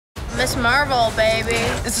Miss Marvel, baby.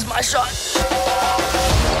 This is my shot.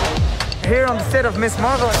 Here on the set of Miss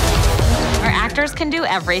Marvel. Our actors can do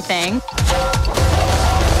everything.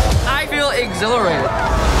 I feel exhilarated.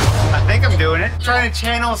 I think I'm doing it. Trying to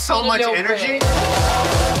channel so much energy.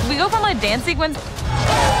 We go from a dance sequence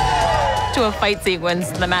to a fight sequence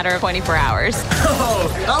in a matter of 24 hours.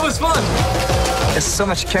 Oh, that was fun. There's so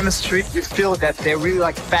much chemistry. You feel that they're really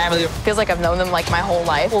like family. Feels like I've known them like my whole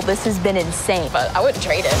life. Well, this has been insane, but I wouldn't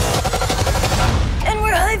trade it. And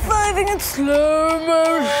we're high-fiving in slow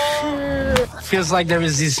motion. Feels like there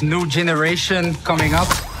is this new generation coming up.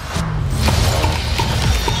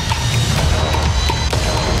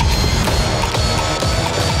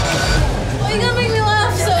 Why you gonna make me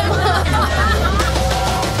laugh so much?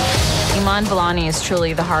 Iman Vellani is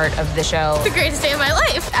truly the heart of the show. The greatest day of my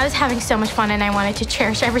life. I was having so much fun and I wanted to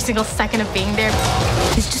cherish every single second of being there.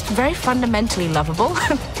 He's just very fundamentally lovable.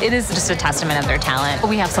 It is just a testament of their talent.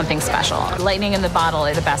 We have something special. Lightning in the bottle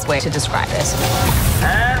is the best way to describe this.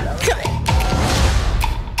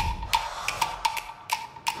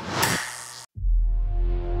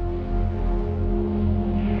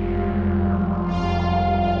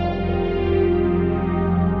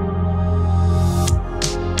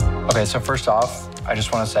 Okay, so first off, I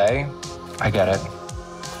just want to say, I get it.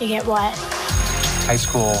 You get what? High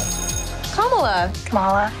school.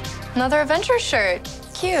 Kamala. Another adventure shirt.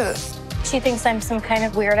 Cute. She thinks I'm some kind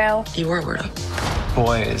of weirdo. You are weirdo.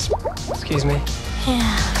 Boys. Excuse me?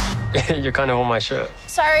 Yeah. You're kind of on my shirt.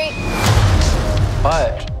 Sorry.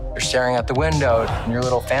 But you're staring out the window in your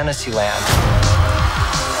little fantasy land.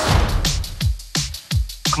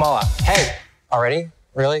 Kamala, hey, already?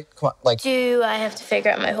 Really? Come on, like... Do I have to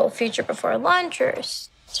figure out my whole future before lunch, or is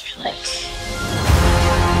there like...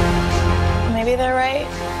 Maybe they're right.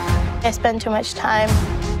 I spend too much time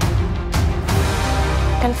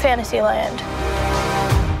in fantasy land.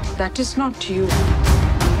 That is not you.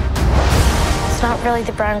 It's not really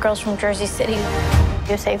the brown girls from Jersey City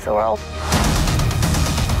who save the world.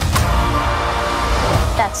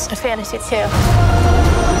 That's a fantasy too.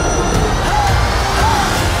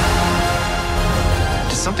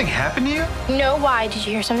 Did something happen to you? No, why? Did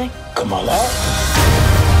you hear something? Kamala.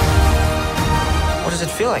 What does it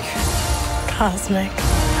feel like? Cosmic.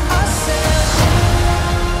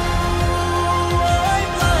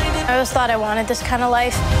 I always thought I wanted this kind of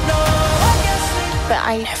life, but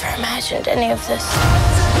I never imagined any of this.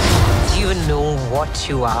 Do you even know what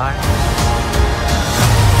you are?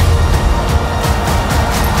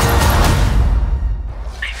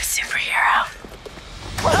 I'm a superhero.